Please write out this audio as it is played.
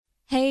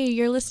Hey,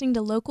 you're listening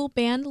to Local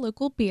Band,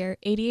 Local Beer,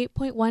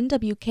 88.1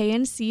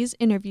 WKNC's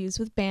interviews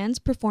with bands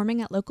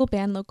performing at Local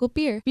Band, Local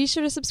Beer. Be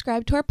sure to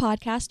subscribe to our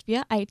podcast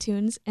via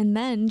iTunes and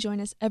then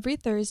join us every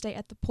Thursday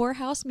at the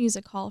Poorhouse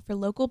Music Hall for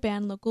Local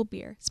Band, Local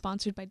Beer,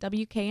 sponsored by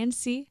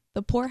WKNC,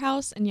 the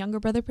Poorhouse, and Younger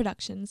Brother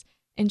Productions.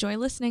 Enjoy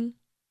listening.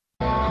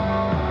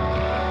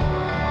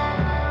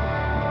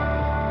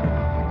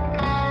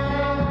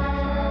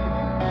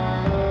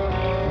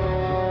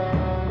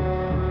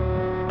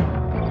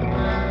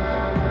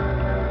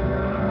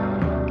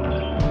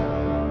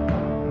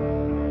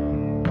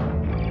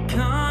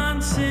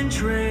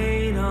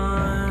 Concentrate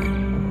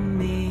on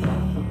me.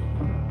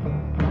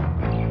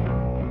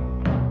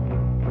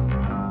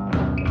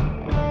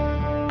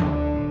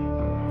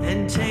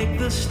 And take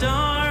the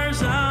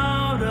stars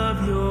out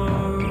of your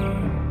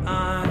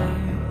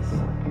eyes.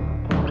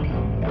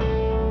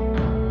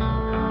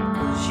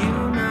 'Cause you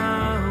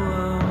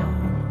know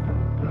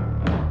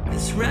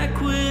this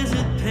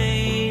requisite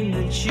pain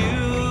that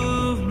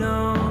you've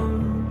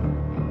known.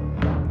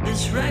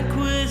 This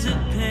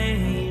requisite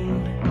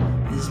pain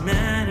is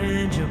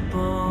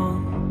manageable.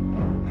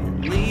 At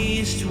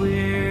least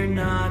we're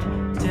not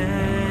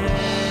dead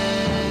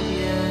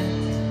yet.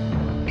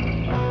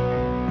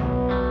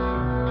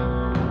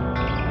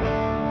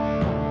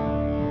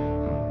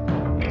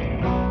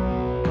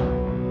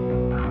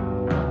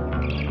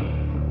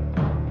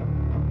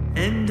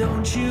 And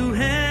don't you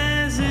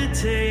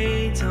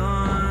hesitate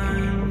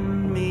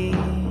on me.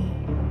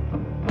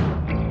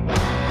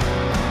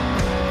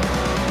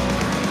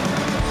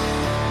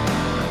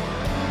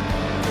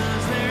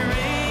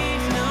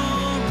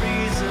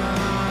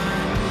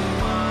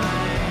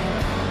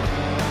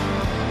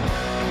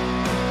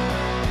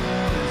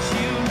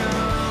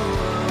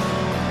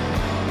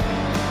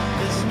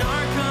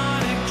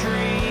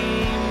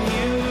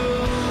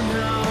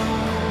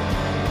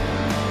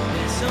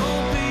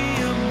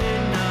 Opium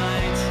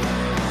midnight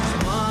is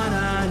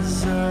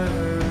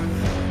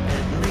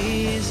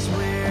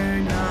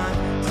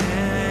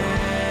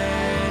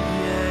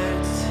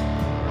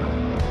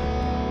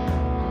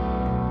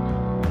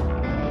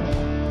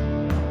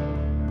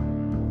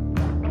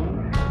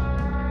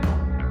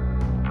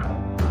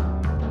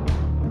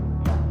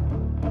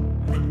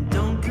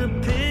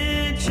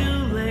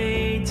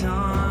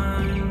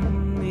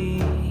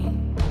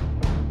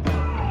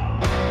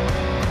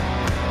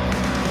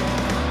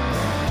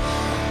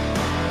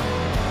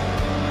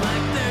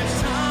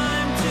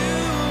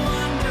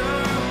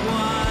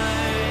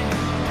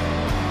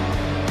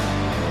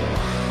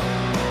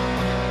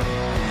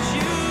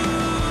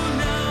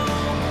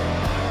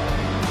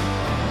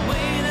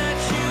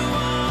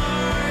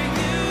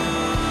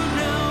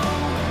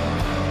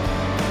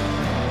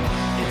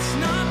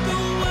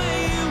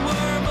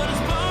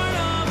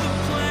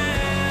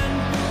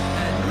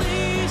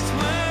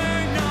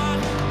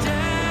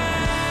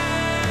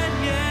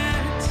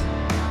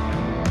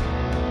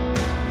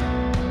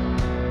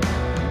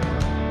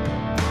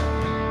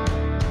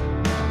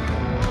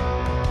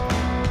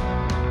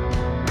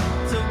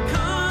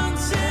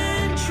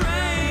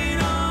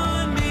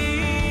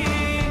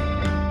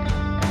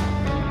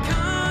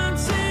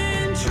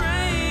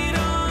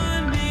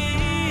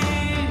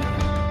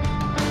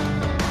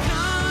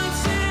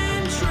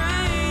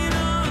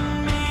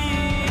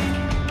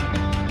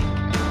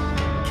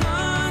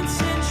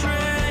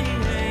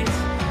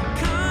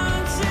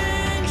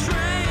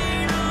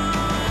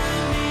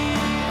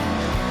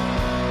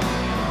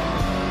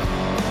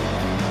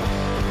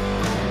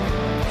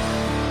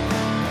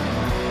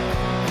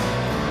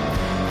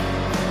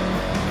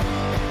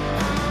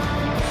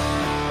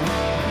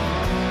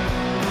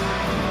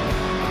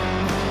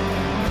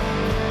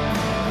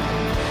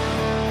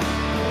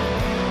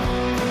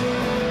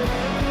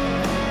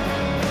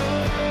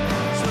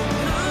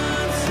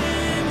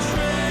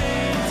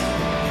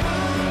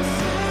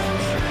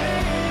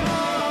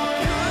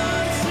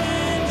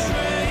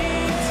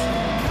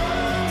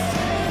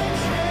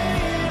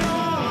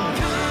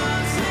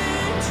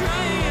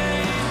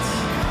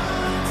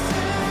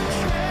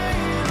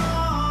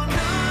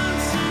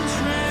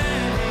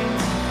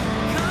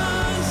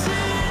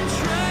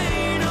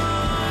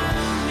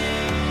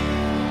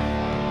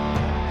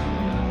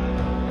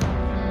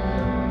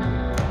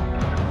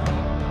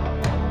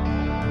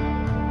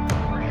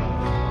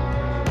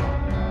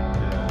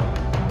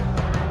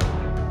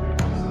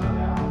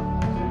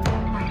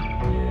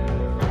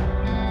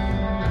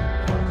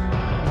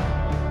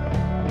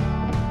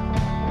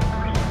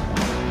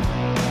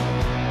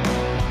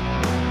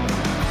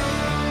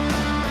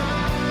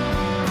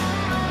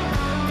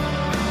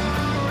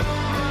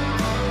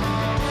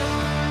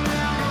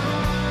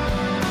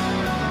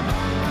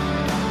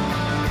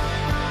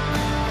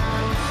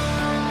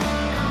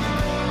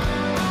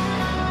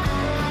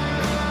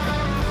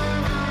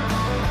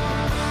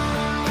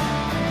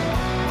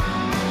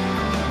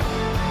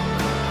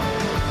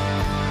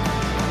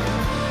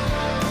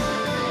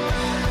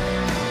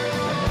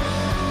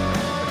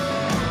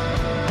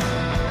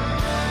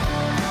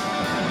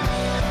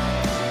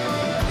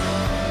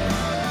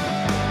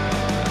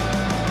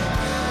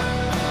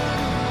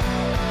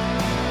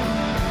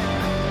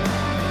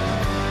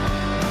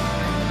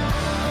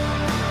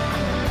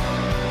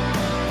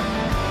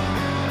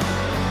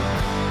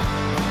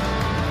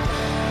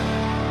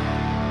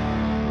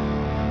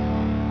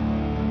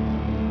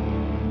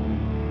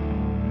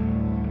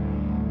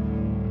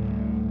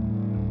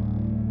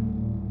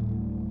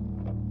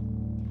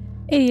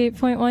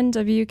 88.1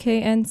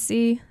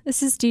 WKNC.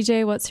 This is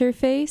DJ What's Her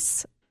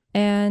Face,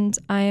 and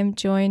I am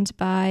joined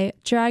by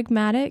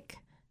Dragmatic,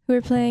 who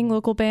are playing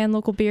local band,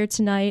 local beer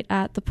tonight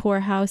at the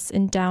Poorhouse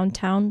in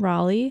downtown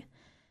Raleigh.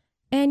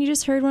 And you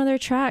just heard one of their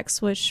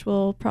tracks, which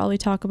we'll probably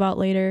talk about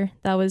later.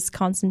 That was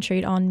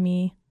Concentrate on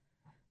Me.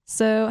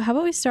 So how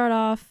about we start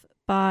off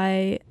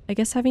by, I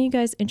guess, having you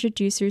guys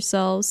introduce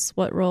yourselves,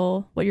 what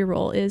your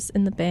role is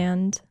in the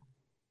band.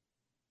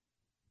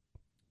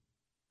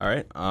 All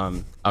right.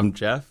 I'm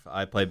Jeff.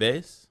 I play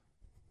bass.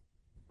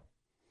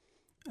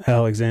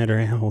 Alexander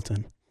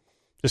Hamilton.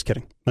 Just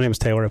kidding. My name is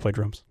Taylor. I play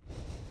drums.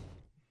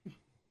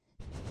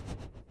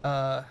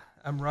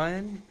 I'm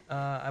Ryan.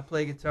 I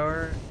play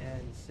guitar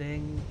and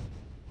sing.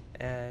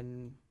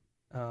 And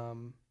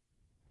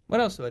what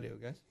else do I do,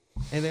 guys?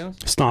 Anything else?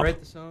 Stomp. I write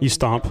the songs. You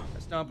stomp. I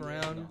stomp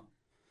around.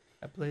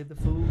 I play the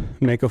fool.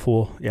 Make a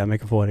fool. Yeah,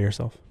 make a fool out of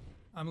yourself.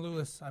 I'm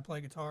Lewis. I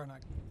play guitar and I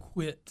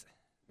quit.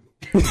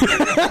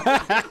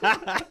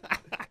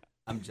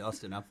 I'm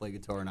Justin. I play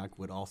guitar and I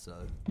quit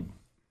also.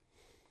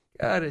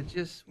 God, it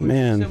just was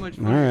Man, so much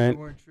fun all right. if it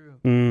weren't true.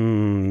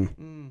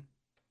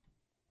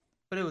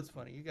 But it was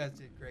funny. You guys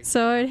did great.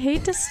 So I'd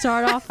hate to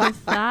start off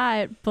with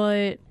that,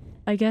 but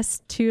I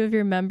guess 2 of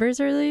your members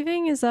are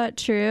leaving. Is that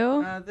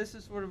true? This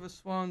is sort of a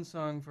swan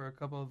song for a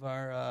couple of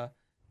our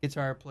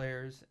guitar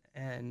players,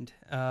 and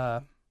yeah,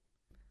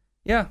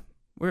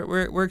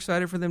 we're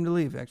excited for them to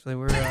leave. Actually,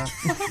 we're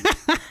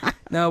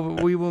no,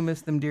 we will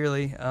miss them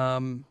dearly.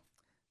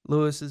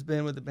 Lewis has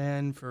been with the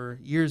band for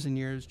years and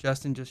years.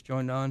 Justin just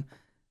joined on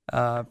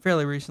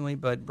fairly recently,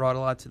 but brought a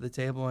lot to the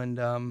table, and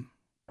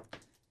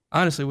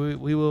honestly,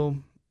 we will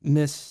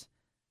miss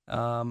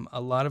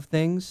a lot of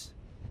things.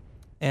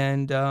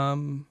 And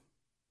some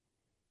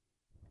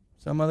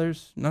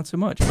others not so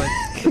much, but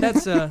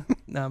that's no.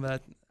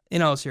 But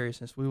in all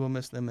seriousness, we will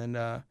miss them,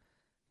 and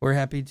we're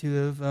happy to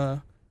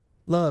have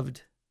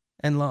loved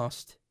and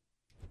lost,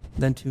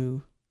 than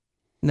to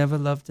never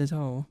loved at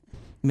all.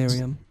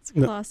 Miriam, It's a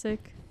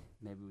classic.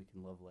 Maybe we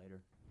can love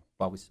later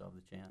while we still have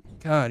the chance.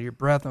 God, your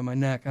breath on my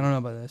neck. I don't know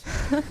about this.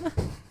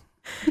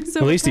 So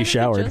At least he what kind of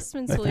showered,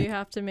 adjustments I will you think.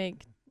 have to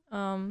make?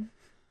 Well,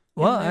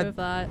 in lieu of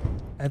that.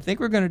 I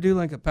think we're gonna do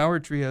like a power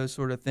trio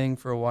sort of thing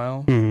for a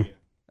while. Mhm.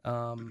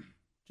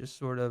 Just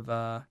sort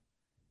of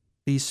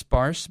be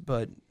sparse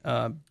but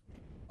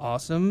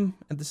awesome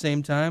at the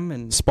same time,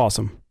 and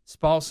Spossum.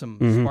 sparsome.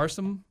 Mhm.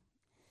 Sparsome.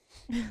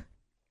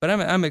 But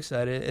I'm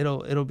excited.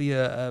 It'll be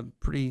a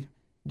pretty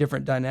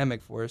different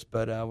dynamic for us,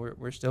 but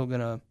we're still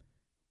gonna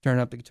turn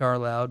up the guitar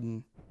loud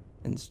and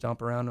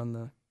stomp around on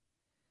the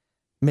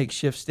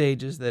makeshift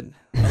stages that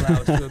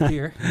allow us to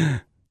appear.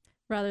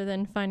 Rather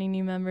than finding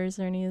new members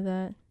or any of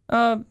that.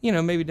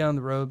 Maybe down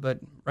the road, but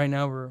right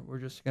now we're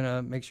just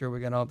gonna make sure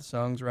we got all the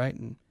songs right,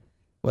 and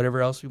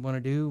whatever else we want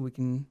to do, we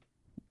can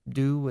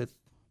do with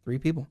 3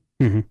 people.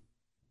 Mhm.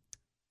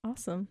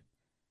 Awesome.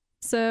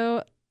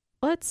 So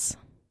let's,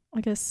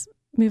 I guess,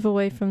 move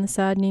away from the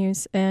sad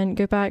news and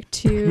go back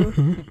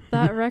to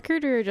that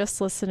record we were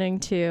just listening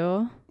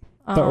to.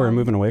 I thought we were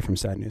moving away from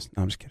sad news.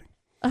 No, I'm just kidding.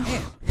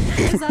 Oh,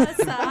 is that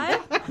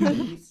sad?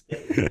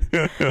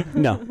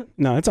 No,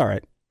 it's all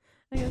right.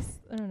 I guess,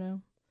 I don't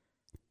know.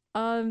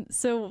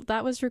 So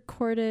that was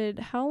recorded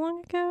how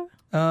long ago?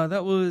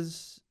 That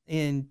was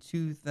in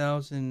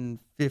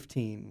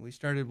 2015. We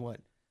started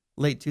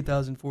late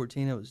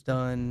 2014. It was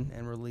done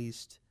and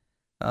released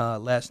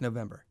last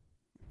November.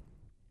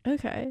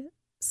 Okay.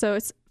 So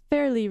it's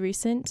fairly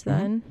recent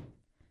then.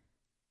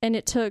 And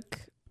it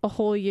took a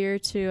whole year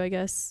to, I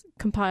guess,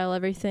 compile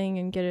everything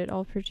and get it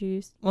all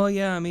produced. Well,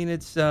 yeah, I mean,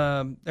 it's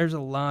there's a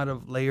lot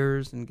of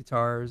layers and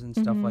guitars and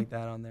stuff Mhm. like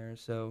that on there,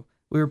 so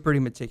we were pretty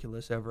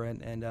meticulous over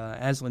it. And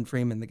Aslan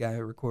Freeman, the guy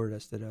who recorded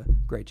us, did a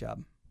great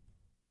job.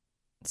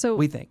 So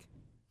We think.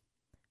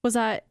 is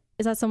that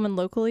someone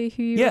locally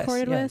who you Yes,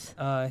 recorded yes.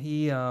 with?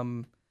 He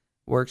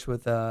works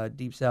with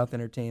Deep South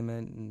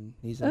Entertainment, and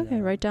he's in, Okay,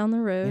 right down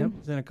the road. Yep,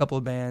 he's in a couple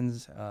of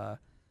bands,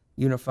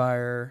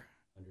 Unifier,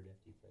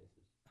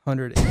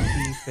 100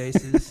 Empty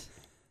Faces.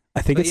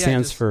 I think But it yeah,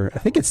 stands just- for. I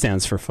think it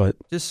stands for foot.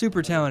 Just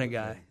super talented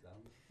guy,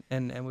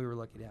 and we were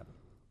lucky to have him.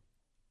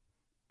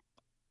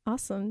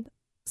 Awesome.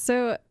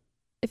 So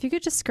if you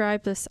could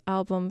describe this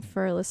album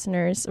for our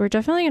listeners, we're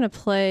definitely going to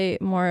play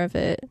more of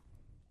it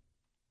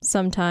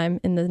sometime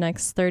in the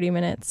next 30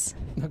 minutes.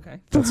 Okay.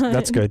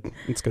 That's good.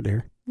 It's good to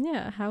hear.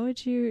 Yeah. How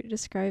would you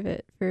describe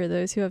it for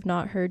those who have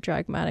not heard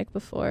Dragmatic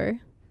before?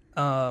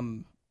 I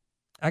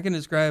can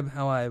describe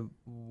how I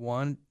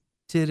wanted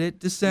it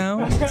to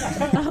sound.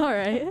 All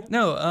right.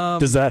 No.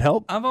 Does that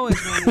help? I've always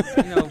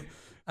been,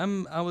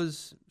 I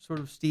was sort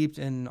of steeped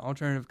in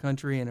alternative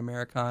country and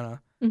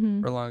Americana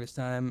Mm-hmm. for the longest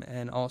time,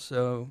 and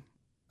also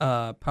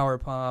power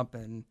pop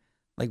and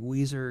like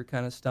Weezer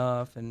kind of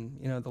stuff. And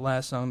the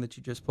last song that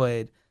you just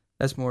played,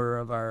 that's more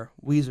of our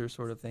Weezer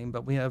sort of thing.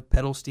 But we have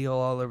pedal steel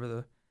all over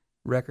the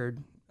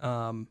record.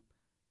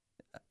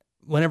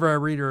 Whenever I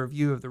read a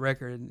review of the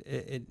record,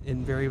 it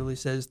invariably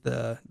says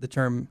the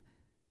term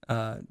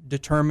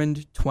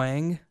determined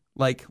twang,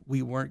 like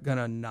we weren't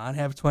gonna not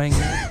have twang in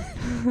it.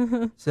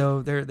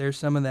 So there's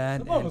some of that.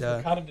 Some of us And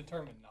were kind of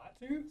determined not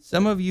to.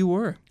 some of you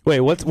were. Wait,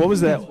 what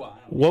was that?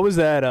 What was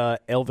that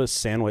Elvis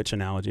sandwich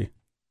analogy?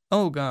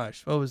 Oh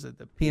gosh, what was it?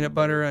 The peanut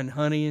butter and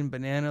honey and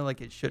banana,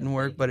 like it shouldn't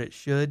work, but it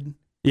should,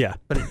 Yeah,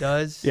 but it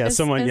does. yeah. Is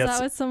that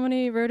what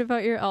somebody wrote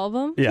about your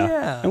album? Yeah.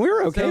 Yeah. And we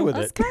were okay So- with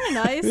That's it. kind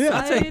of nice. Yeah.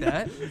 I'll take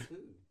that.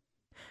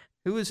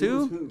 Who was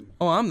who?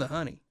 Oh, I'm the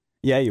honey.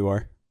 Yeah, you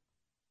are.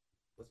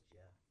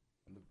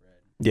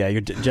 Yeah,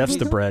 Jeff's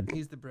the bread.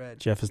 He's the bread.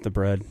 Jeff is the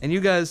bread. And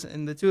you guys,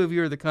 and the two of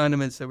you are the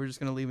condiments that we're just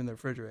gonna leave in the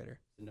refrigerator.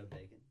 No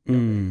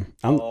bacon.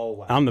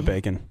 I'm the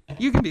bacon.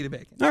 You can be the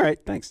bacon, All right,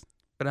 thanks.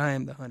 but I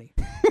am the honey.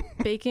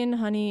 Bacon,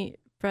 honey,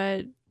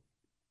 bread.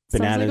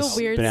 Bananas, Sounds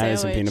like a weird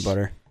bananas sandwich. and peanut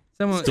butter.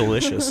 Someone, It's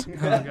delicious. Oh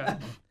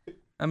god,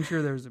 I'm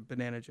sure there was a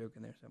banana joke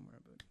in there somewhere,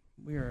 but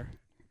we are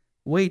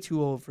way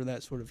too old for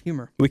that sort of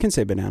humor. We can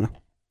say banana.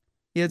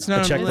 Yeah, it's I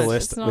not on checked the the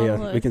list. It's not on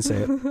the we can say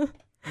it. Not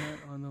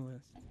on the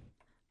list.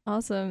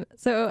 Awesome.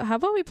 So how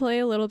about we play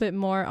a little bit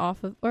more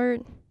off of, or I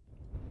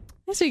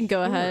guess we can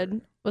go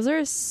ahead. Was there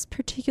a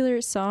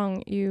particular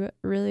song you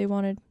really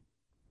wanted?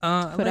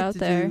 I'd Put like out to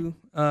there. do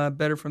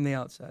Better from the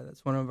Outside.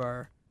 That's one of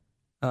our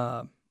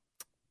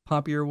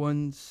popular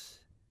ones,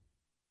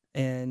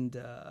 and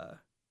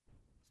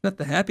it's not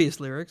the happiest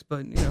lyrics,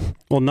 but you know,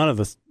 Well, none of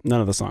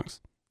the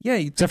songs, yeah.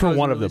 except for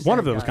one of them. One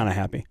of them was kind of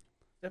happy.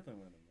 Definitely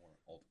one of the more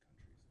old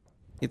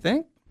countries. You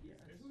think?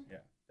 Yeah,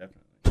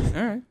 definitely.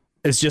 All right.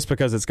 It's just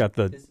because it's got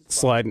the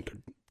slide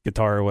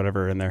guitar or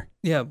whatever in there.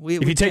 Yeah.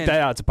 If you take that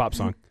out, it's a pop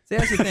song. See,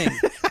 that's the thing.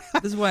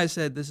 This is why I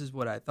said this is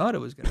what I thought it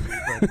was going to be,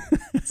 but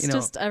It's you know,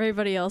 just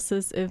everybody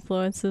else's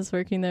influences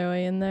working their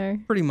way in there.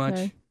 pretty much.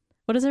 Okay.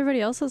 What does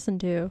everybody else listen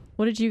to?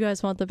 What did you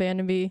guys want the band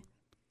to be?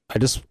 I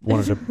just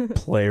wanted to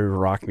play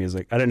rock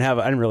music. I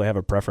didn't really have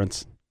a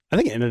preference. I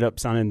think it ended up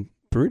sounding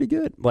pretty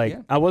good. Like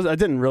Yeah. I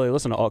didn't really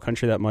listen to alt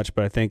country that much,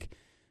 but I think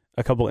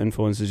a couple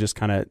influences just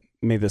kind of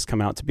made this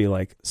come out to be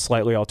like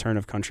slightly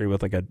alternative country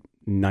with like a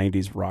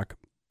 90s rock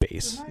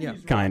bass. Yeah.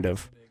 Kind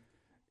of.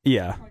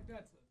 Yeah.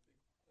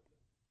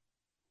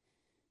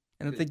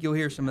 And I think you'll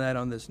hear some of that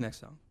on this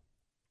next song.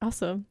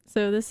 Awesome.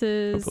 So this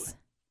is Hopefully.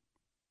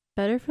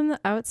 Better from the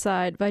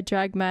Outside by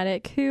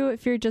Dragmatic, who,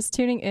 if you're just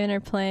tuning in, are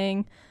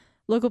playing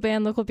local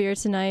band, local beer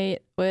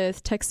tonight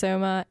with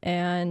Texoma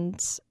and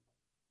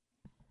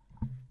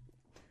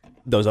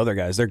Those other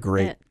guys, they're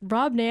great.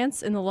 Rob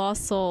Nance and the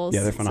Lost Souls.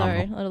 Yeah, they're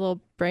phenomenal. Sorry, a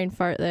little brain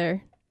fart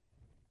there.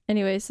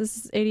 Anyways, this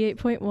is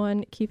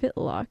 88.1. Keep it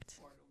locked.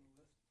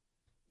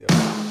 Better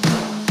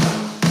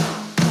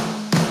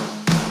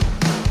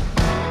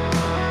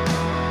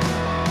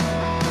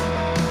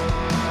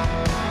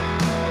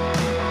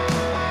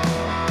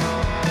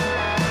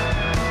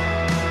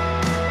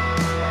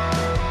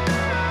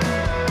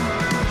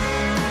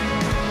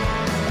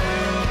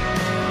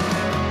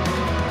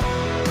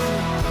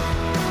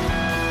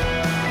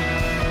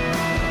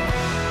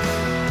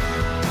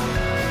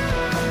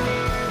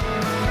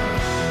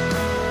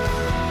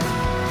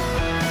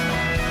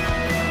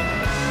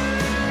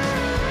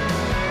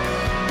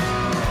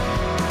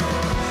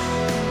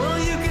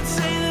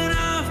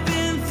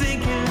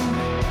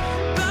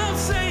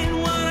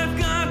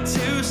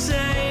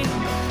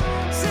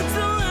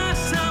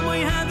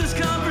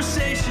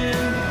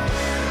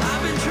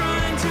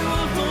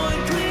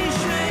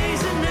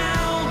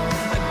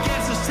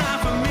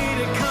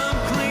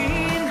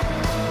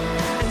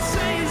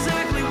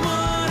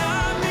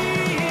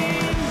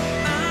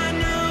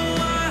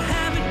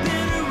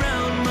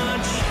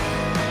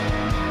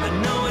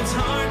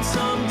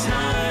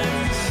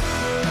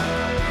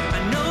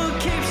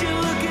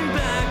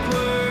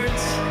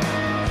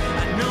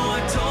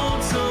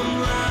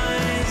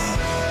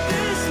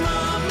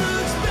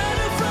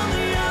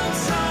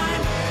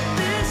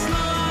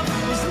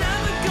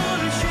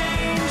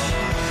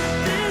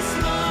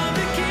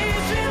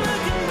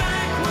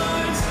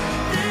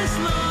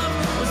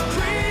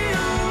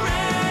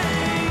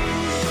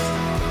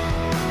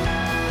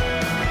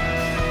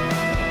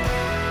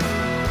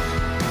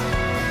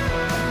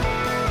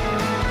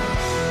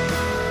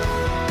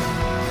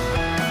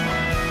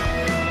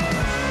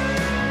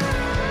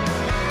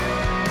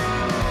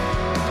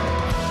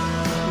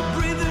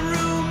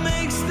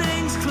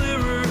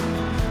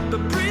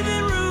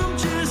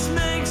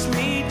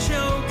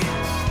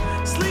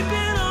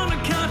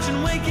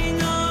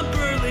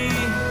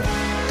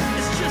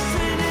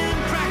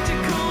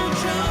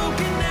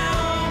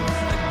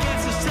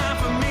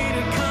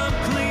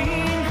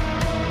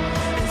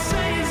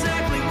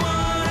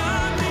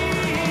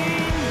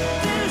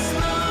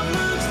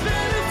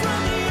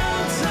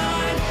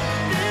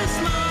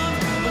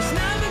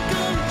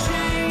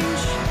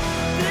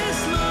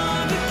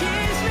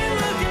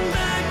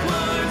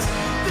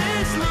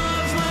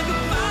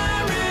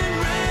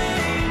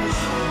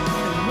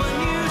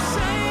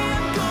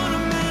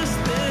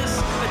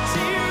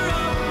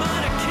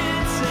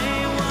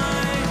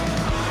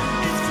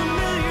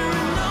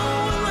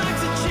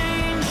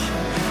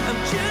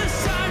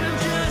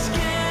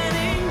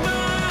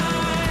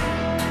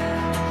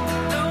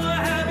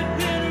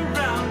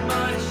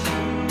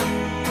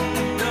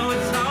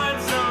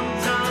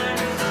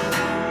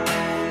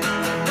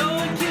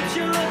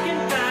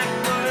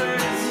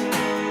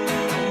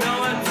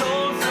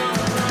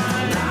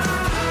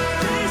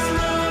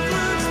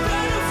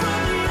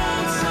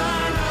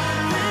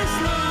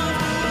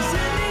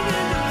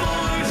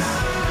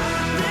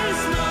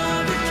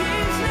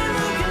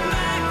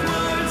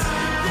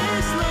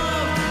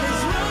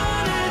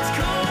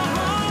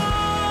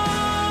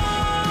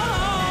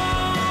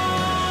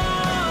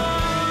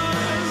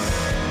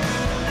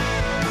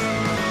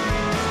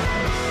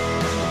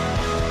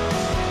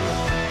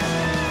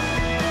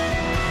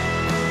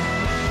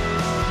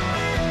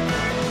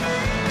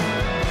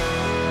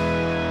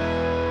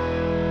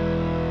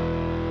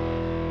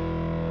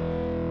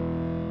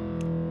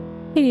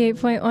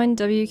 88.1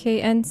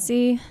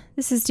 WKNC.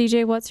 This is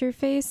DJ What's Her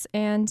Face,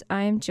 and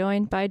I am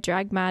joined by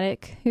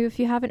Dragmatic, who, if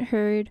you haven't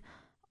heard,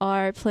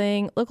 are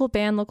playing local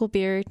band, local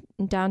beer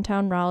in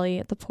downtown Raleigh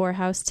at the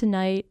Poorhouse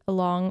tonight,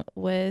 along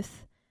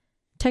with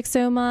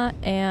Texoma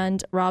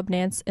and Rob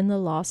Nance and the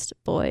Lost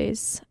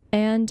Boys.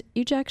 And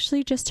you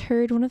actually just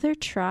heard one of their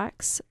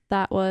tracks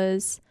that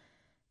was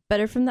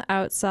Better from the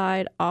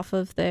Outside off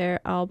of their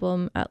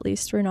album At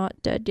Least We're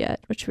Not Dead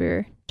Yet, which we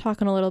were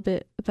talking a little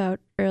bit about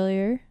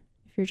earlier,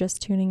 if you're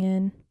just tuning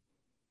in.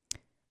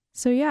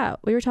 So yeah,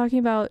 we were talking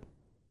about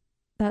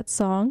that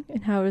song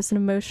and how it was an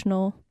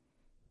emotional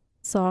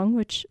song,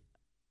 which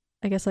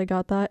I guess I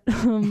got that.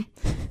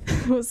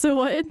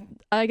 So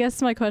I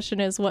guess my question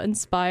is, what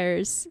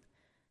inspires,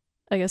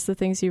 I guess, the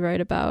things you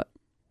write about?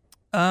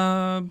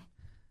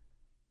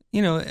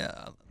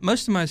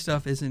 Most of my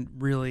stuff isn't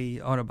really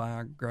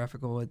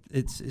autobiographical.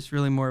 It's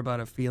really more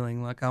about a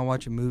feeling. Like I'll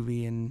watch a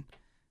movie and,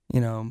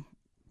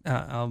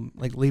 I'll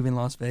like Leaving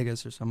Las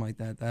Vegas or something like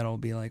that. That'll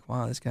be like,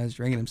 wow, this guy's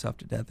drinking himself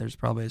to death. There's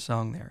probably a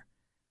song there.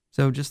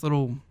 So just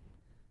little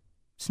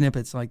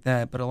snippets like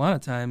that. But a lot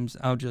of times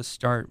I'll just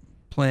start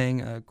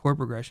playing a chord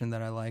progression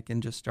that I like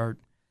and just start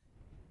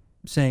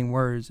saying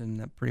words, and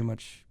that pretty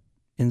much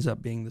ends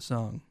up being the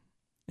song.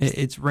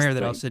 It's rare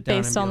that I'll sit down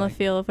based and on the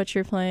feel of what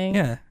you're playing.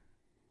 Yeah.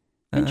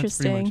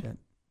 Interesting. That's pretty much it.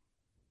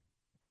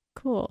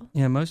 Cool.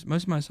 Yeah, most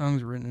of my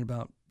songs are written in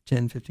about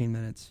 10, 15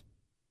 minutes.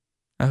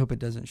 I hope it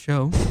doesn't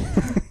show.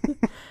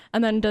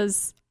 And then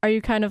are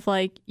you kind of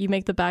like, you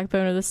make the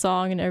backbone of the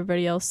song and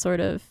everybody else sort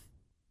of,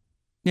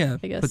 yeah,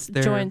 I guess,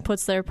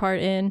 puts their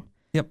part in?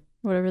 Yep.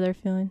 Whatever they're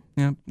feeling.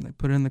 Yep. They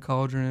put it in the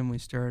cauldron and we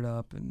stir it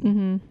up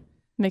and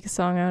make a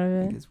song out of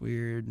it. It gets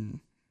weird and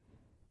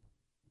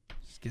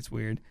just gets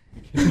weird.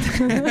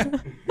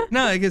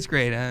 No, it gets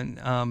great, and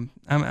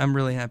I'm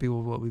really happy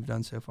with what we've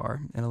done so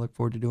far, and I look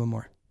forward to doing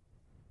more.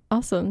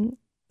 Awesome.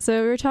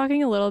 So we were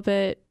talking a little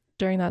bit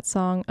during that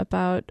song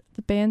about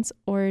the band's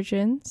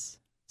origins,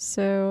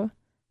 so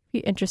it'd be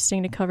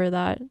interesting to cover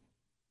that.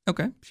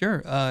 Okay,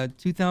 sure.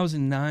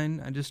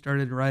 2009, I just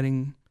started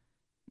writing,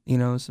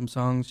 some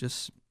songs.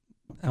 Just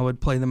I would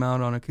play them out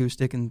on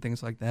acoustic and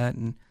things like that,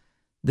 and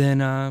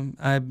then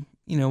I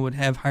would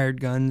have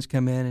hired guns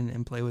come in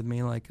and play with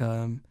me, like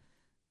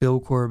Bill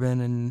Corbin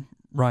and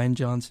Ryan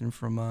Johnson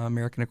from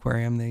American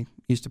Aquarium. They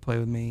used to play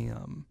with me.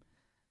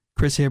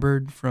 Chris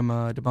Hibbard from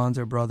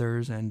DeBonzo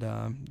Brothers and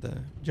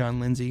the John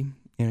Lindsay.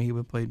 He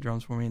would play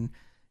drums for me. And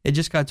it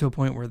just got to a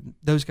point where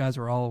those guys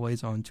were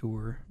always on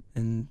tour.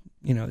 And,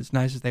 as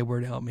nice as they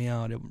were to help me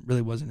out, it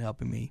really wasn't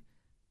helping me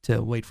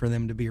to wait for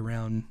them to be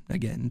around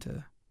again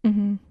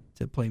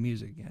to play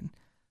music again.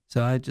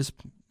 So I just,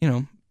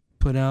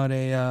 put out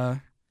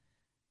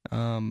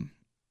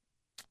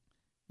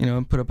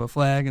put up a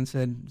flag and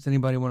said, does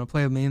anybody want to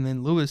play with me? And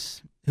then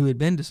Lewis, who had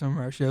been to some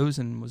of our shows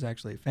and was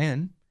actually a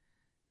fan,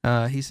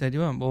 he said,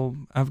 well,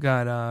 I've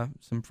got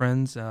some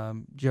friends,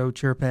 Joe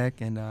Chirpek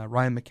and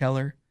Ryan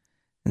McKellar.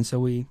 And so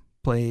we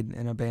played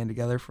in a band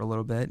together for a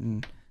little bit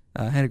and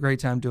had a great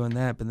time doing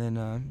that. But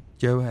then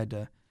Joe had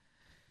to,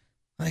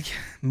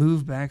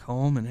 move back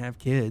home and have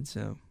kids,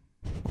 so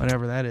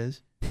whatever that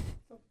is.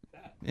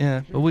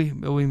 Yeah, but we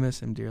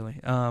miss him dearly.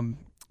 And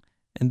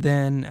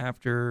then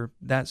after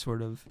that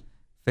sort of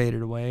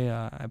faded away,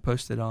 I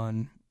posted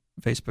on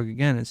Facebook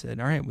again and said,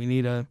 all right, we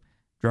need a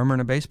drummer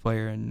and a bass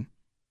player. And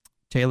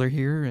Taylor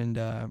here and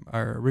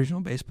our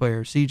original bass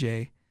player,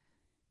 CJ,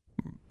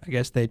 I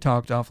guess they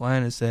talked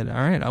offline and said, all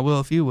right, I will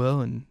if you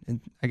will. And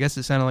I guess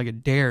it sounded like a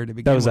dare to begin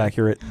with. That was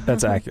accurate.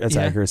 That's accurate. That's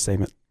an accurate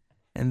statement.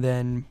 And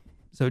then,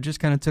 so it just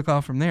kind of took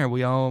off from there.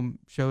 We all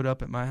showed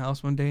up at my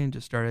house one day and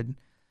just started.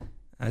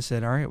 I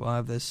said, all right, well, I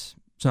have this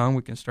song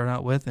we can start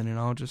out with. And it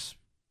all just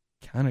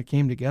kind of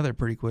came together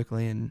pretty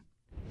quickly. And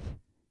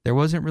there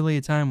wasn't really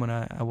a time when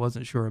I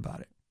wasn't sure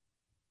about it.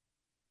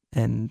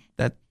 And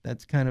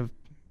that's kind of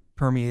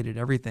permeated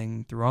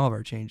everything through all of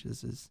our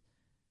changes. Is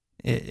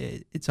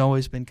it's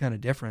always been kind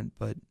of different,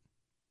 but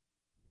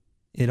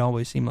it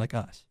always seemed like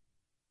us.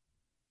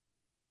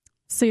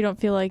 So you don't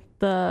feel like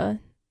the,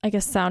 I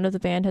guess, sound of the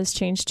band has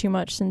changed too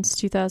much since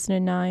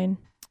 2009?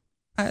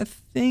 I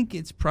think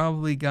it's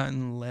probably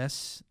gotten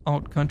less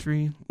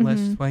alt-country,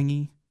 less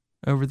twangy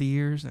over the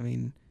years. I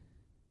mean,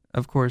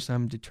 of course,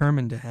 I'm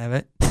determined to have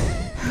it.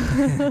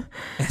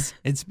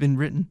 It's been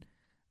written.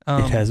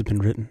 It has been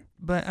written.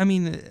 But, I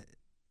mean,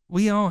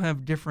 we all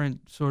have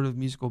different sort of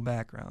musical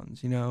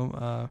backgrounds,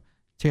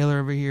 Taylor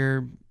over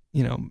here,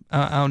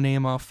 I'll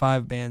name off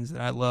 5 bands that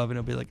I love, and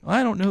it'll be like,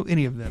 I don't know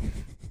any of them.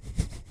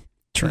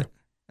 True.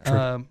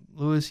 But,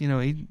 Lewis,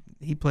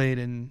 he played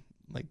in,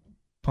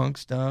 punk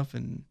stuff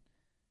and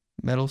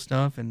metal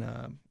stuff,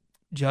 and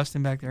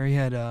Justin back there, he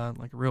had, a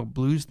real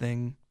blues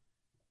thing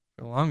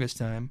for the longest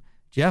time.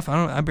 Jeff,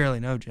 I barely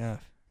know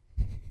Jeff.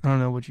 I don't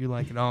know what you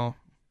like at all.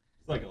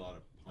 It's like a lot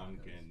of punk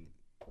and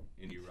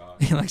indie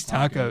rock. He likes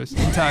tacos.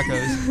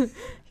 Tacos.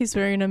 He's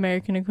wearing an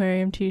American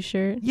Aquarium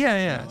t-shirt.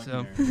 Yeah.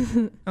 So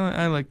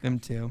I like them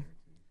too.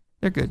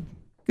 They're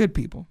good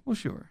people. Well,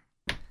 sure.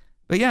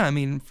 But yeah, I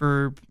mean,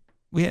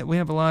 we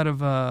have a lot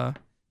of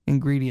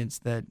ingredients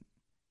that,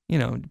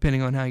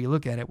 depending on how you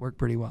look at it, work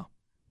pretty well.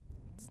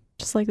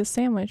 Just like the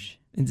sandwich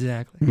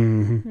Exactly.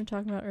 Mm-hmm. we were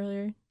talking about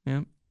earlier.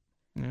 Yep.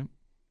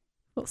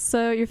 Well,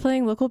 so you're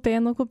playing Local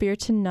Band, Local Beer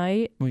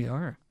tonight. We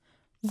are.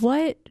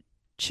 What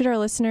should our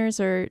listeners,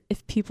 or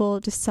if people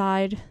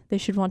decide they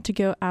should want to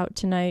go out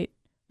tonight,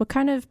 what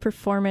kind of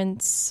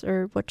performance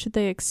or what should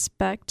they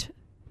expect?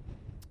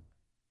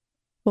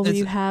 What will It's-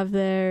 you have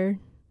there?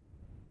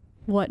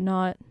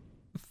 Whatnot?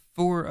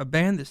 For a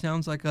band that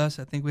sounds like us,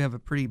 I think we have a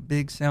pretty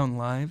big sound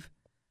live.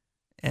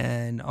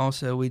 And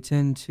also, we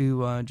tend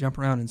to jump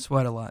around and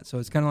sweat a lot. So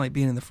it's kind of like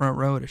being in the front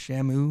row at a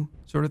Shamu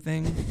sort of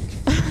thing.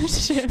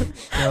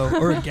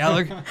 Or a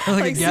Gallagher. Or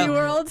like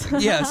SeaWorld?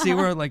 Yeah,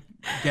 SeaWorld, like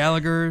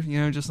Gallagher,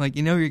 just like,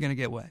 you're going to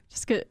get wet.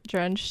 Just get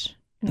drenched.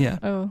 Yeah.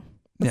 Oh,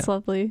 that's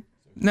lovely.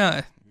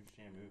 No.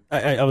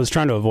 I was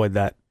trying to avoid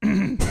that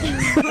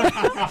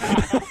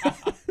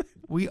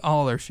We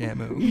all are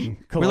Shamu.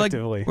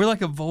 collectively. We're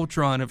like a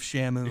Voltron of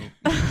Shamu.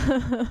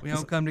 We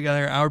all come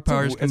together, our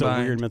powers It's a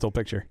combined. weird mental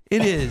picture.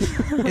 It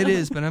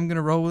is, but I'm going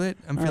to roll with it.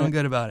 I'm feeling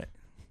good about it.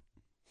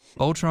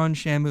 Voltron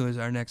Shamu is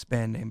our next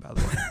band name, by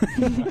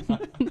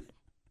the way.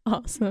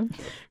 Awesome.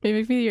 Maybe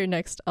it be your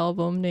next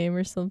album name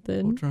or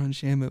something. Voltron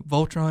Shamu.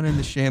 Voltron and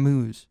the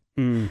Shamus.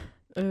 Mm.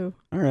 Ooh,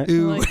 All right. I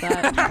Ooh. like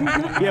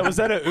that. Yeah, was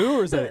that a ooh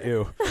or is that a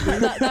ew?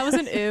 that was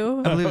an ooh.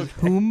 I believe it's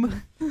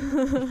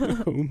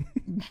whom.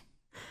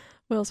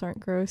 Whales aren't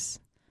gross.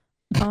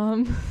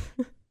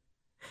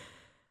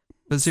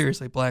 But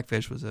seriously,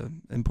 Blackfish was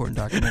an important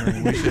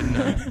documentary. We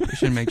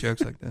shouldn't make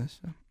jokes like this.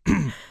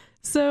 So.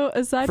 So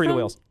aside Free from the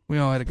whales. We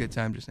all had a good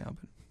time just now,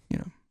 but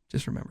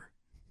just remember.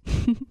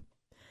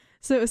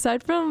 So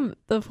aside from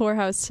the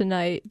Poorhouse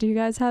tonight, do you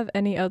guys have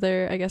any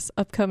other, I guess,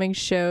 upcoming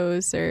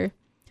shows or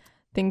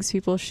things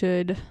people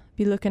should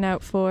be looking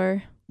out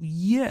for?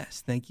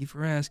 Yes, thank you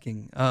for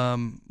asking.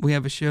 We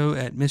have a show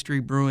at Mystery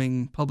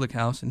Brewing Public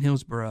House in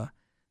Hillsborough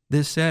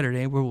this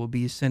Saturday where we'll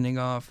be sending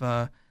off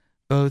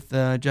both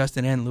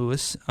Justin and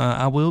Lewis.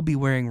 I will be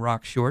wearing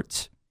rock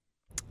shorts.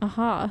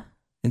 Aha.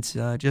 It's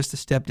just a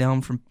step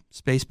down from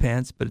space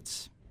pants, but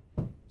it's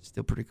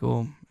still pretty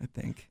cool, I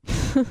think.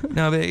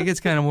 No, but it gets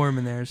kind of warm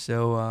in there,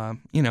 so,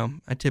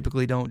 I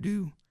typically don't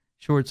do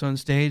shorts on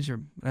stage,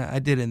 or I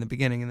did in the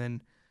beginning, and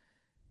then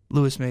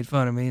Lewis made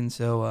fun of me, and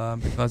so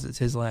because it's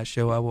his last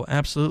show, I will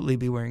absolutely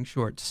be wearing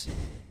shorts.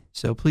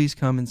 So please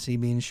come and see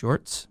me in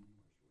shorts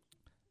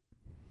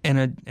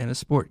and a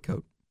sport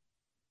coat.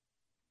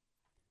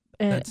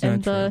 And That's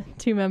not the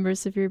two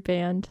members of your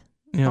band.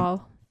 Yeah.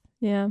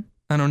 Yeah.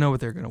 I don't know what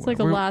they're going to It's wear. like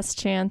a last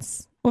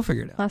chance. We'll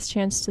figure it out. Last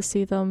chance to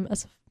see them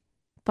as a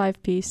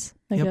 5-piece,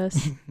 I Yep.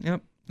 guess.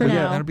 Yep. For Yeah,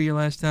 now. that'll be your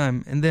last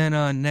time. And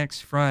then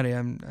next Friday,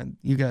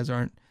 you guys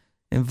aren't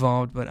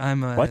involved, but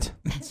I'm What?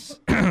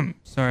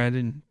 Sorry, I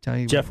didn't tell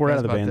you. Jeff, we're out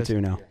of the about band this.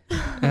 too now.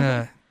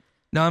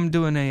 No, I'm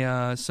doing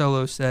a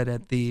solo set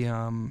at the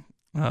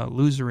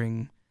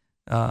Losering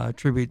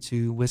tribute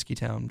to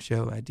Whiskeytown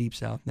show at Deep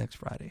South next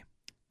Friday.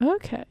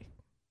 Okay.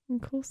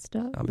 Cool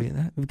stuff. I'll be at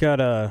that. We've got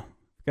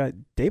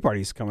day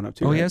parties coming up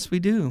too. Oh, right? yes, we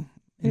do.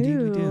 Indeed,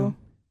 we do.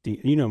 Ew.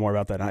 You know more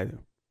about that than I do.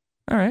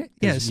 All right.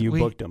 'Cause Yes, you we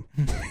booked them.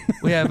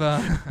 we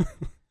have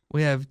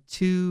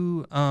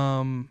two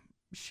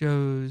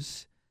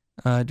shows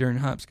during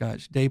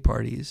Hopscotch day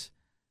parties.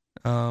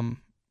 One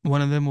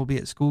of them will be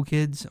at School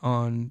Kids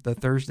on the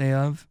Thursday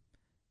of,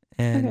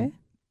 and Okay.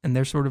 and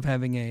they're sort of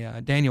having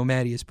a Daniel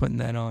Maddy is putting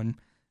that on,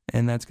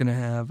 and that's going to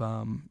have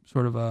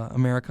sort of a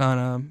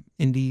Americana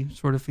indie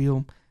sort of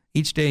feel.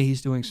 Each day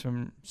he's doing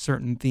some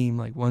certain theme,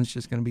 like one's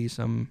just going to be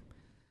some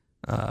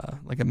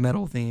like a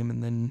metal theme,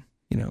 and then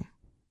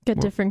Get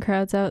More- different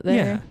crowds out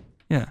there.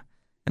 yeah.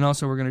 And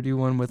also we're going to do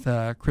one with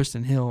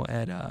Kristen Hill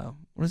at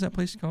what is that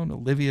place called?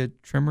 Olivia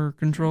Trimmer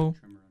Control?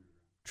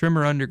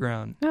 Trimmer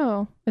Underground.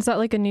 Oh, is that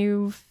like a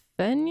new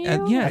venue?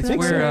 Yeah, I it's think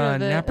where so.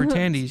 Napper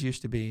Tandy's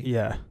used to be.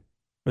 Yeah.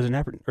 Was it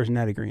Napper or is it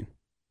Natty Green?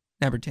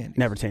 Napper Tandy's.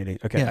 Napper Tandy.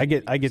 Okay. Yeah. I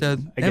get So I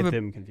they have get a-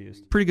 them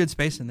confused. Pretty good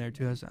space in there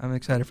too. I'm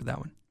excited for that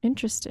one.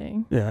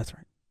 Interesting. Yeah, that's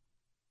right.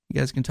 You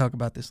guys can talk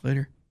about this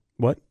later.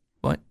 What?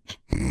 What?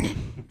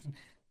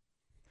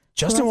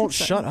 Justin that's won't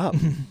exciting. shut up.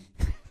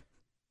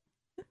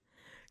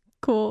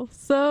 Cool.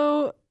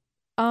 So,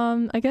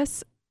 I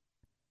guess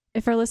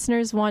if our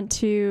listeners want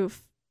to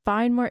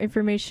find more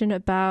information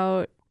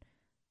about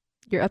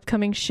your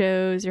upcoming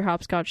shows, your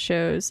Hopscotch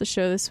shows, the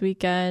show this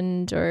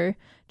weekend, or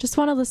just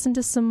want to listen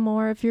to some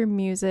more of your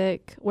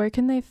music, where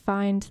can they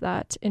find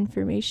that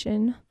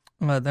information?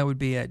 That would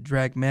be at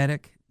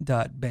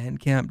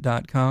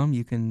dragmatic.bandcamp.com.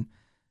 You can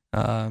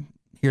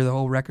hear the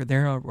whole record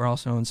there. We're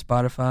also on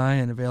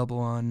Spotify and available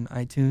on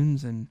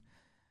iTunes and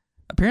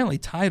apparently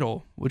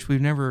Tidal, which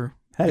we've never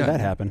How did gotten-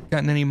 that happen?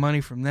 gotten any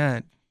money from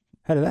that.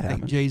 How did that I think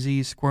happen?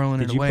 Jay-Z's squirreling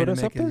Did it you away put to us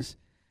up make there? his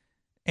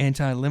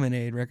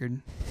anti-lemonade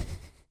record.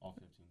 All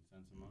 15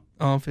 cents a month.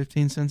 All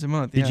 15 cents a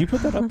month. Did yeah. you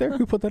put that up there?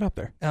 Who put that up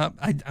there?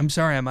 I'm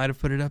sorry, I might have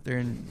put it up there,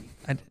 and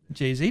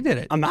Jay-Z did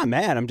it. I'm not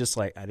mad. I'm just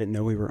like I didn't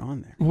know we were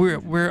on there.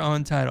 We're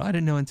on Tidal. I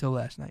didn't know until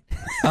last night.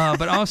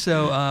 But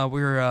also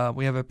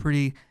we have a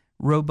pretty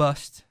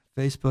robust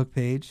Facebook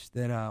page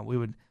that we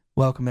would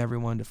welcome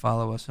everyone to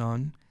follow us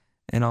on,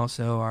 and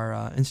also our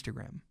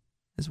Instagram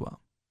as well,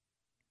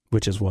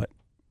 Which is what?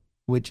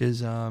 which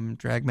is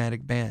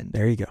Dragmatic Band.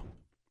 There you go.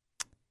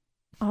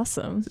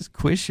 Awesome. This is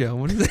quiz show.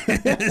 What is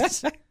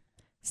this?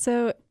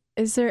 So,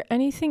 is there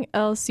anything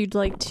else you'd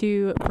like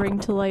to bring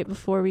to light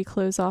before we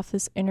close off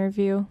this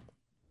interview?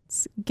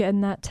 It's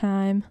getting that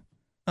time.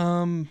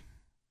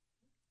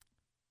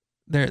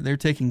 They're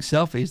taking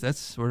selfies. That's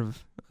sort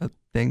of a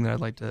thing that I'd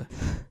like to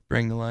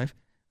bring to life.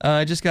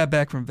 I just got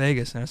back from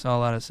Vegas and I saw a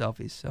lot of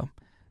selfies. So,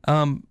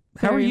 how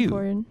are Very you?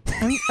 important.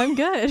 I'm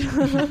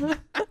good.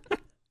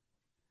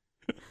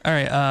 All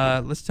right.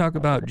 Let's talk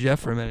about Jeff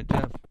for a minute.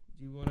 Jeff,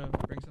 do you want to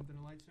bring something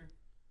to light, sir?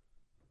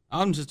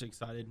 I'm just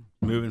excited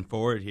moving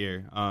forward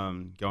here.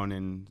 Going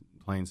in,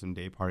 playing some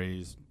day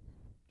parties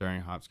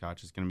during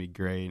Hopscotch is going to be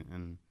great,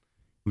 and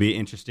be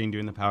interesting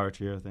doing the power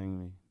trio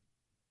thing.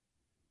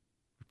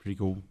 Be pretty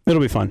cool.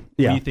 It'll be fun. What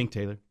Yeah. do you think,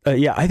 Taylor?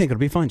 Yeah, I think it'll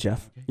be fun,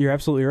 Jeff. Okay. You're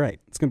absolutely right.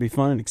 It's going to be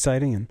fun and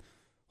exciting and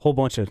a whole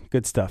bunch of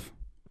good stuff.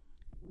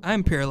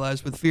 I'm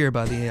paralyzed with fear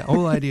by the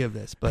whole idea of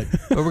this, but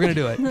we're going to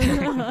do it.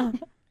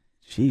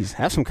 Jeez,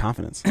 have some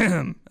confidence.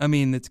 I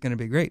mean, it's going to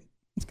be great.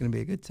 It's going to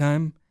be a good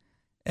time.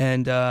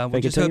 And we Fake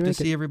it just till hope you to make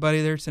it. see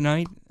everybody there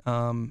tonight.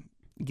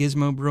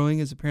 Gizmo Brewing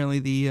is apparently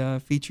the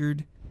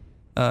featured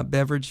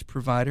beverage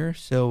provider.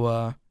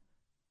 So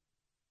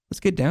let's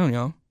get down,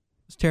 y'all.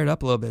 Let's tear it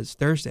up a little bit. It's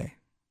Thursday.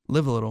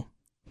 Live a little.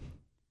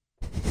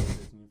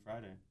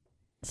 Friday.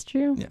 It's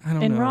true. Yeah, I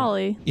don't In know.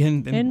 Raleigh.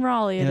 In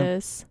Raleigh it yeah.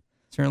 is.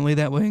 certainly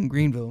that way in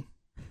Greenville.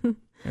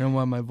 I don't know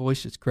why my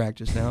voice just cracked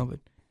just now, but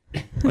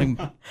like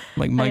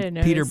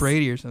didn't Peter notice.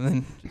 Brady or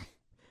something.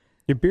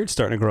 Your beard's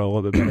starting to grow a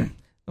little bit better.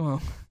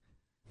 Well,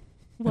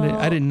 Well,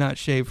 I did not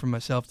shave for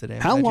myself today.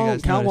 I'm How glad you long?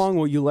 guys How noticed. long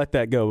will you let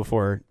that go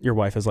before your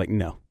wife is like,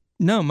 no?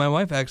 No, my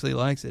wife actually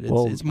likes it. It's,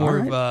 Well, it's more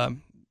all of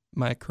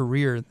my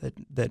career that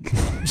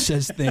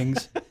says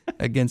things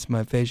against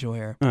my facial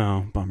hair.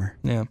 Oh, bummer.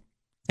 Yeah,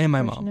 and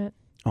my mom. Fortunate.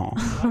 Oh,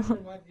 Why does your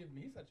wife give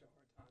me such a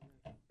hard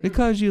time?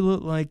 Because you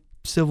look like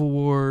Civil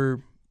War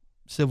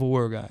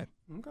guy.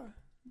 Okay.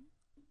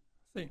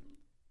 See.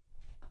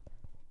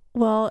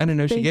 Well, I didn't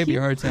know she thank gave you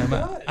a hard time.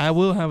 What? I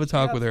will have a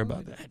talk with her about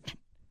Absolutely. that.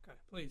 Okay,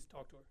 please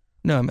talk to her.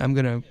 No, I'm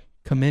gonna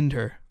commend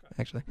her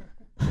actually.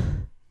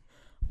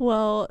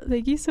 Well,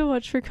 thank you so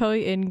much for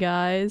coming in,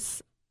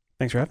 guys.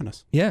 thanks for having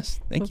us. Yes,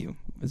 thank you.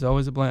 It's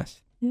always a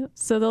blast. Yep.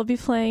 So they'll be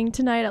playing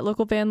tonight at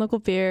Local Band, Local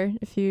Beer,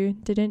 if you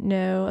didn't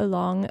know,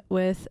 along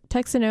with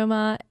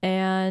Texanoma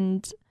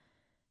and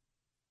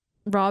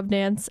Rob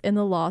Nance and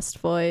the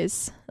Lost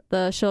Boys.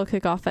 The show will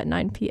kick off at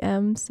 9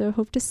 p.m., so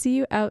hope to see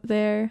you out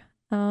there.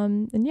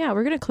 And yeah,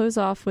 we're going to close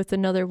off with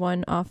another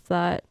one off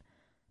that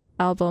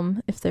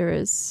album, if there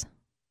is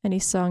any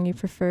song you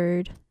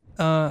preferred.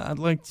 I'd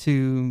like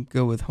to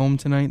go with Home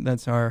Tonight.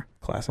 That's one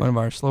Classic. of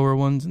our slower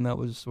ones, and that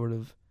was sort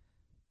of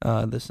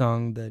the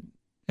song that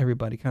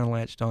everybody kind of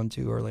latched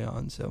onto early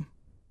on. So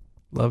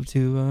love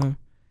to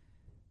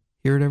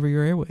hear it over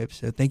your airwaves.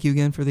 So thank you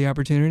again for the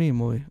opportunity, and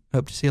we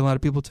hope to see a lot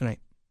of people tonight.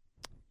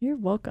 You're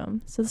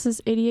welcome. So this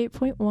is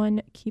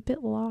 88.1. Keep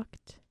it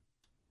locked.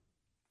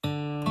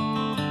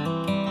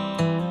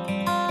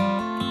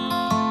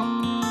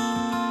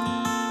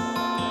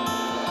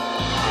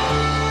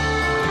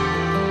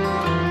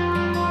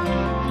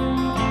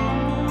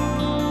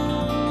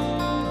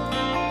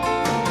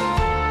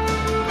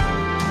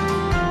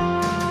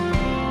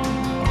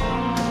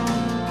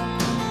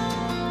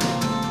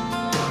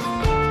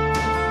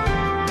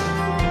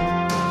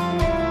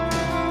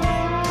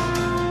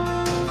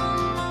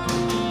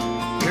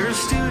 You're a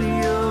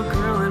studio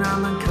girl and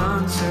I'm a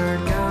concert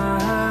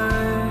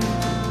guy.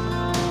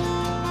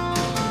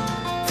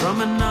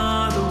 From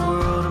another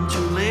world, I'm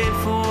too late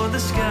for the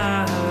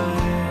sky.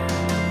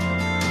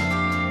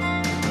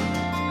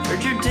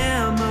 Heard your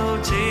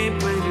demo tape,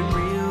 played it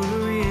reel to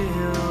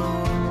reel.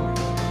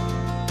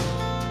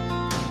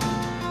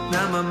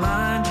 Now my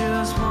mind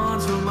just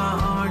wants what my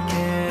heart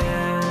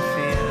can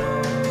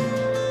feel.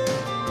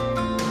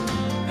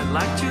 I'd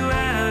like to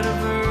add a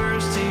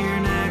verse to your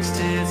next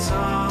hit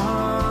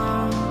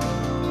song.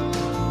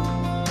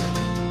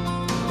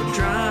 We'll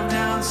drive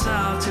down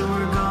south till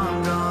we're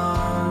gone,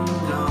 gone,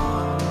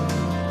 gone.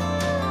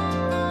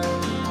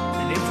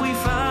 And if we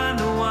find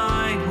the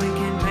white, we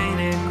can paint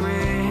it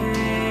gray.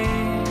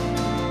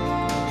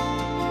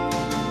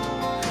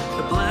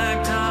 The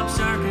blacktops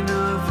darken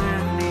up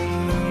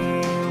anyway.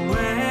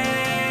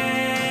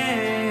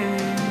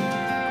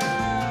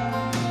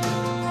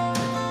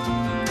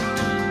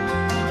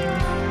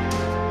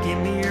 Give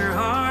me your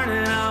heart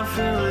and I'll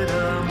fill it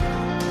up.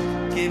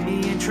 Give me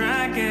a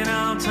track and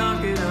I'll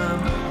talk it up.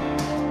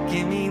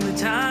 Give me the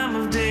time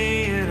of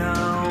day and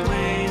I'll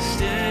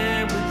waste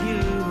it with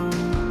you.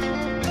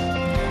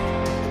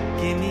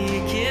 Give me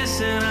a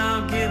kiss and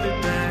I'll give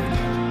it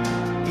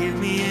back. Give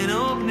me an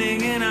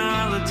opening and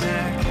I'll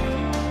attack.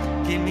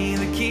 Give me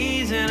the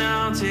keys and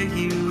I'll take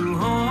you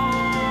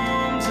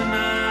home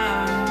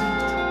tonight.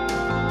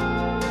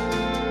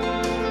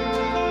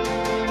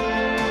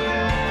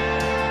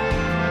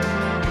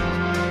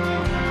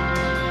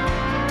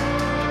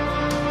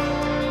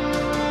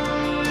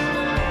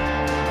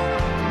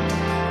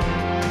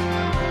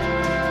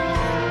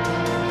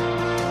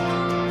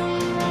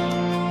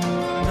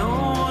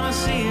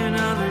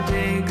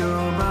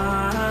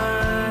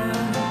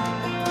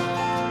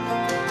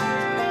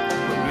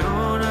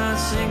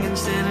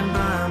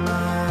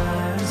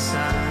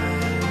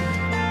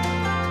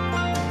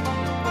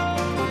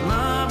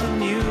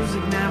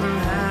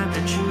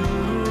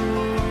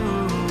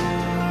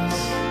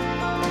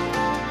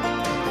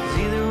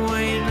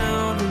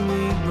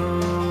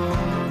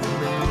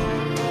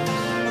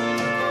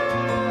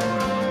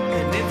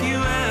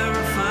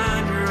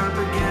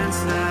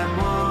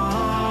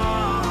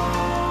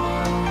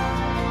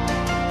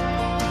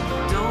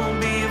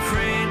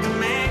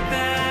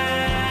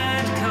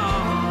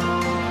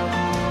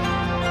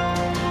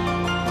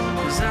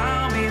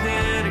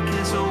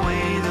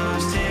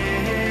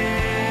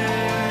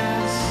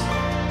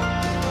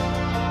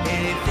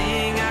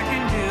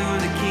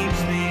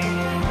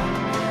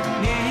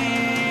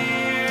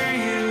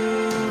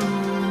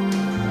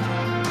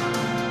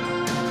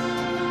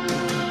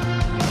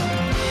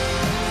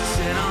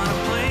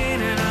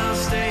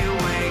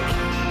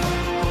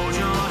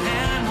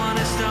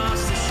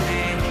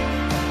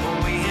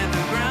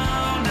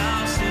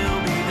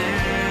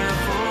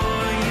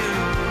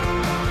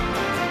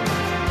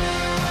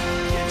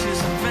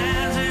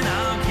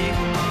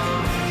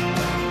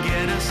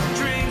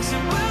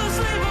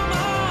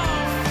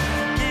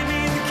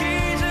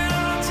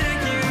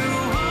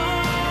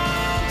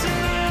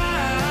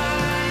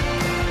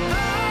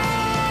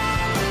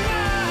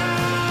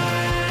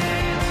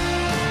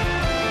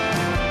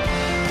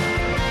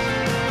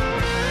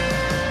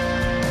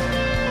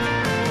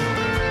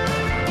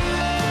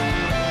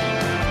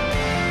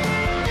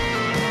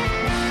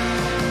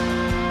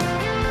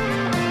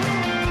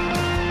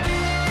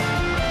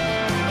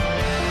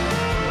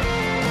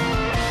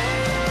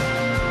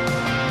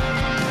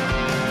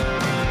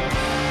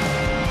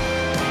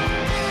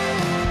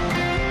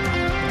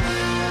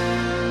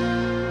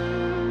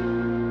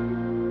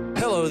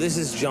 Hello, this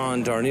is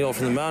John Darnielle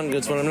from the Mountain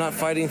Goats. When I'm not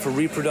fighting for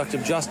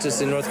reproductive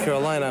justice in North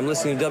Carolina, I'm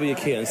listening to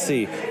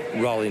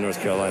WKNC, Raleigh, North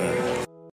Carolina.